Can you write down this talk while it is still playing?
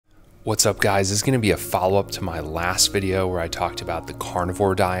What's up, guys? This is going to be a follow-up to my last video where I talked about the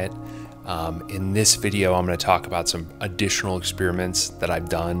carnivore diet. In this video, I'm going to talk about some additional experiments that I've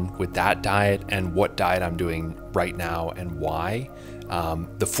done with that diet and what diet I'm doing right now and why.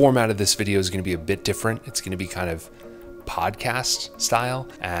 The format of this video is going to be a bit different. It's going to be kind of podcast style,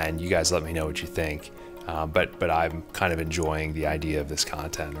 and you guys let me know what you think. But I'm kind of enjoying the idea of this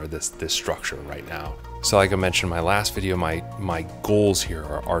content or this structure right now. So like I mentioned in my last video, my goals here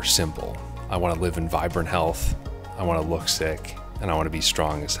are simple. I want to live in vibrant health, I want to look sick, and I want to be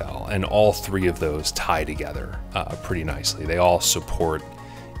strong as hell. And all three of those tie together pretty nicely. They all support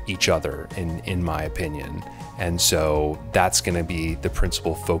each other in my opinion. And so that's going to be the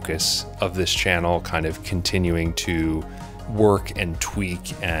principal focus of this channel, kind of continuing to work and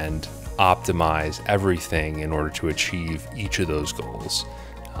tweak and optimize everything in order to achieve each of those goals.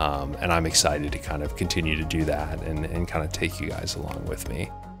 And I'm excited to kind of continue to do that and kind of take you guys along with me.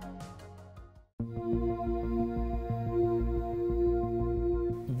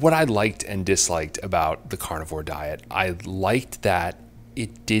 What I liked and disliked about the carnivore diet, I liked that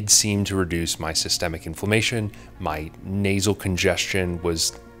it did seem to reduce my systemic inflammation. My nasal congestion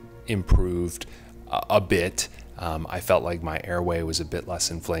was improved a bit. I felt like my airway was a bit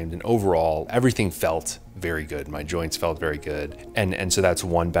less inflamed, and overall everything felt very good. My joints felt very good. And so that's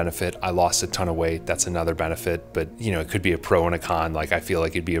one benefit. I lost a ton of weight. That's another benefit, but you know, it could be a pro and a con. Like I feel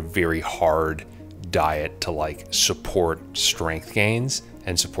like it'd be a very hard diet to like support strength gains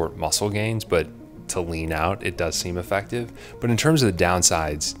and support muscle gains, but to lean out, it does seem effective. But in terms of the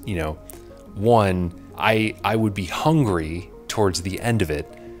downsides, you know, one, I would be hungry towards the end of it,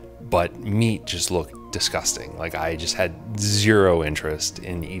 but meat just looked disgusting. Like I just had zero interest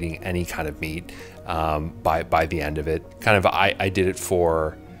in eating any kind of meat by the end of it. Kind of I did it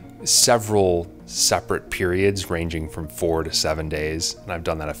for several separate periods ranging from 4 to 7 days, and I've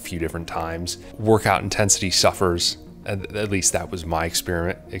done that a few different times. Workout intensity suffers. At least that was my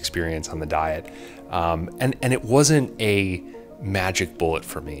experience on the diet. And it wasn't a magic bullet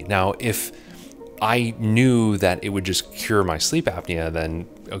for me. Now, if I knew that it would just cure my sleep apnea, then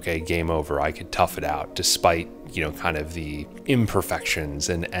okay, game over. I could tough it out despite, you know, kind of the imperfections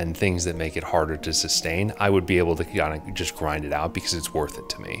and things that make it harder to sustain. I would be able to kind of just grind it out because it's worth it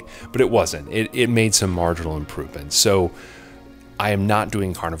to me. But it wasn't. It made some marginal improvements. So I am not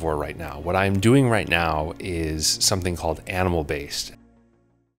doing carnivore right now. What I'm doing right now is something called animal-based.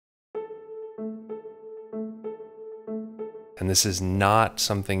 And this is not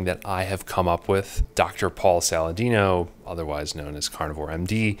something that I have come up with. Dr. Paul Saladino, otherwise known as Carnivore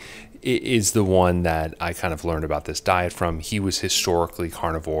MD, is the one that I kind of learned about this diet from. He was historically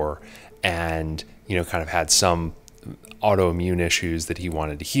carnivore and, you know, kind of had some autoimmune issues that he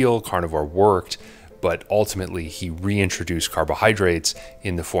wanted to heal. Carnivore worked, but ultimately he reintroduced carbohydrates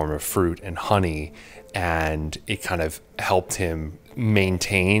in the form of fruit and honey, and it kind of helped him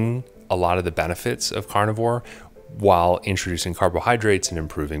maintain a lot of the benefits of carnivore while introducing carbohydrates and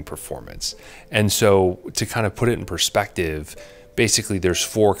improving performance. And so to kind of put it in perspective, basically there's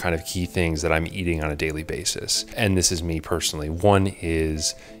 4 kind of key things that I'm eating on a daily basis. And this is me personally. One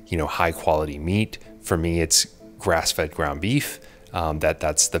is, you know, high quality meat. For me, it's grass-fed ground beef.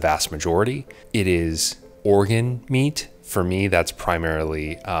 That's the vast majority. It is organ meat. For me, that's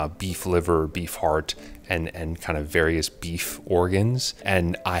primarily beef liver, beef heart, and kind of various beef organs.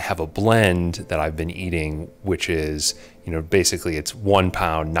 And I have a blend that I've been eating, which is, you know, basically it's 1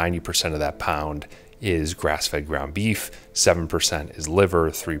 pound, 90% of that pound is grass-fed ground beef, 7% is liver,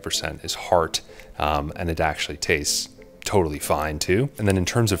 3% is heart, and it actually tastes totally fine too. And then in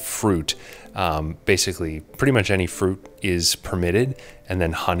terms of fruit, basically pretty much any fruit is permitted, and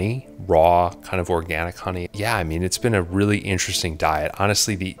then honey, raw kind of organic honey. Yeah, I mean, it's been a really interesting diet.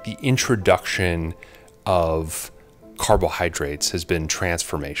 Honestly, the introduction of carbohydrates has been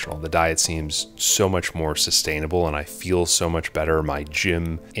transformational. The diet seems so much more sustainable and I feel so much better. My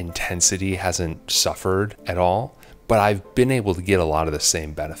gym intensity hasn't suffered at all. But I've been able to get a lot of the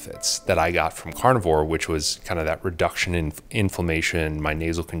same benefits that I got from carnivore, which was kind of that reduction in inflammation. My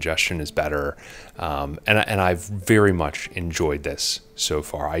nasal congestion is better. And I've very much enjoyed this so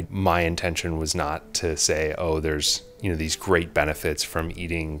far. My intention was not to say, oh, there's, you know, these great benefits from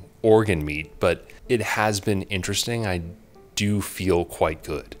eating organ meat, but it has been interesting. I do feel quite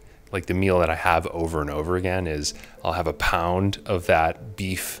good. Like the meal that I have over and over again is I'll have a pound of that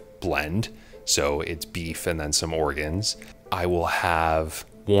beef blend. So it's beef and then some organs. I will have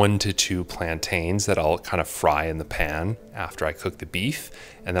 1 to 2 plantains that I'll kind of fry in the pan after I cook the beef,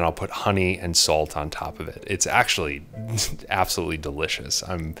 and then I'll put honey and salt on top of it. It's actually absolutely delicious.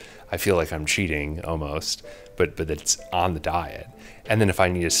 I feel like I'm cheating almost, but it's on the diet. And then if I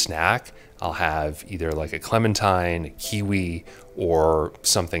need a snack, I'll have either like a clementine, a kiwi, or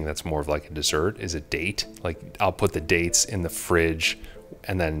something that's more of like a dessert is a date. Like I'll put the dates in the fridge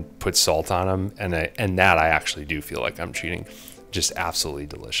and then put salt on them, and that I actually do feel like I'm cheating. Just absolutely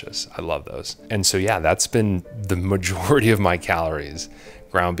delicious. I love those. And so yeah, that's been the majority of my calories.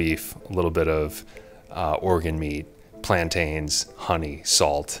 Ground beef, a little bit of organ meat, plantains, honey,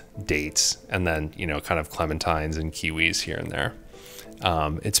 salt, dates, and then, you know, kind of clementines and kiwis here and there.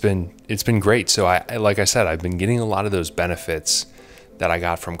 It's been great. So like I said, I've been getting a lot of those benefits that I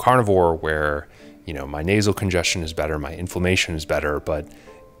got from carnivore, where, you know, my nasal congestion is better, my inflammation is better, but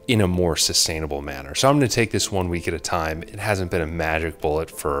in a more sustainable manner. So I'm going to take this 1 week at a time. It hasn't been a magic bullet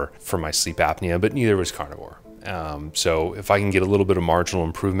for my sleep apnea, but neither was carnivore. So if I can get a little bit of marginal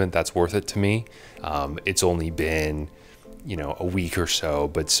improvement, that's worth it to me. It's only been, you know, a week or so,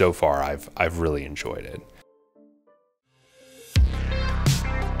 but so far I've really enjoyed it.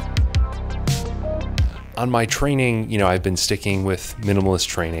 On my training, you know, I've been sticking with minimalist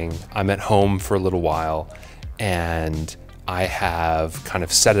training. I'm at home for a little while, and I have kind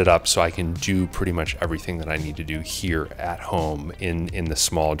of set it up so I can do pretty much everything that I need to do here at home in the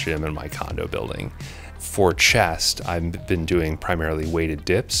small gym in my condo building. For chest, I've been doing primarily weighted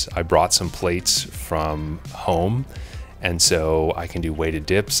dips. I brought some plates from home, and so I can do weighted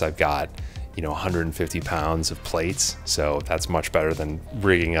dips. I've got, you know, 150 pounds of plates, so that's much better than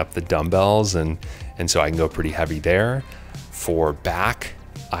rigging up the dumbbells, and so I can go pretty heavy there. For back,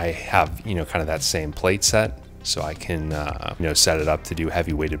 I have, you know, kind of that same plate set, so I can, you know, set it up to do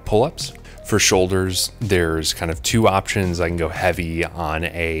heavy weighted pull-ups. For shoulders, there's kind of 2 options. I can go heavy on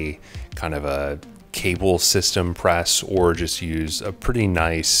a kind of a cable system press, or just use a pretty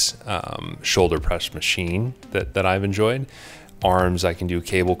nice shoulder press machine that I've enjoyed. Arms, I can do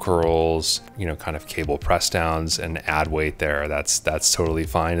cable curls, you know, kind of cable press downs and add weight there. That's totally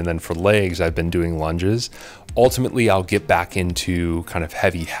fine. And then for legs, I've been doing lunges. Ultimately, I'll get back into kind of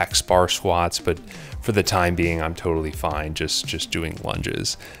heavy hex bar squats, but for the time being, I'm totally fine just doing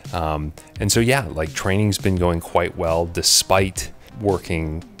lunges. And so yeah, like training's been going quite well despite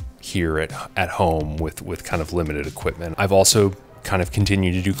working here at home with kind of limited equipment. I've also kind of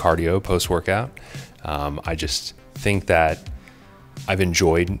continued to do cardio post-workout. I just think that I've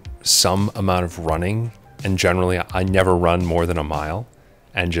enjoyed some amount of running, and generally I never run more than a mile,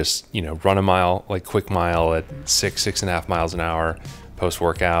 and just, you know, run a mile, like quick mile at 6.5 miles an hour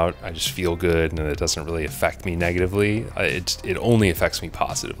post-workout. I just feel good, and it doesn't really affect me negatively. It only affects me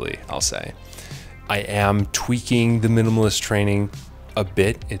positively, I'll say. I am tweaking the minimalist training a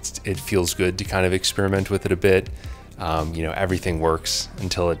bit. It feels good to kind of experiment with it a bit. You know, everything works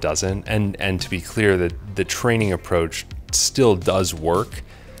until it doesn't. And to be clear, that the training approach still does work,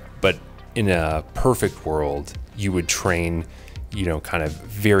 but in a perfect world, you would train, you know, kind of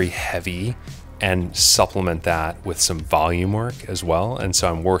very heavy and supplement that with some volume work as well. And so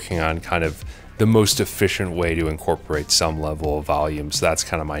I'm working on kind of the most efficient way to incorporate some level of volume. So that's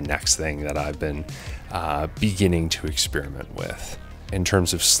kind of my next thing that I've been beginning to experiment with. In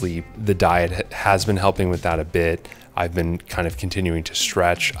terms of sleep, the diet has been helping with that a bit. I've been kind of continuing to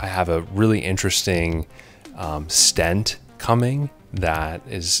stretch. I have a really interesting stent coming that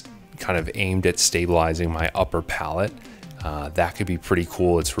is kind of aimed at stabilizing my upper palate. That could be pretty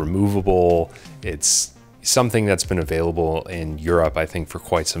cool. It's removable. It's something that's been available in Europe, I think, for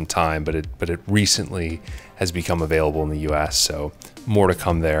quite some time, but it recently has become available in the US. So more to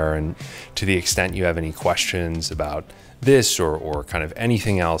come there. And to the extent you have any questions about this or kind of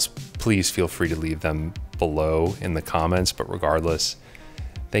anything else, please feel free to leave them below in the comments. But regardless,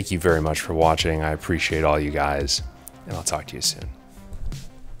 thank you very much for watching. I appreciate all you guys, and I'll talk to you soon.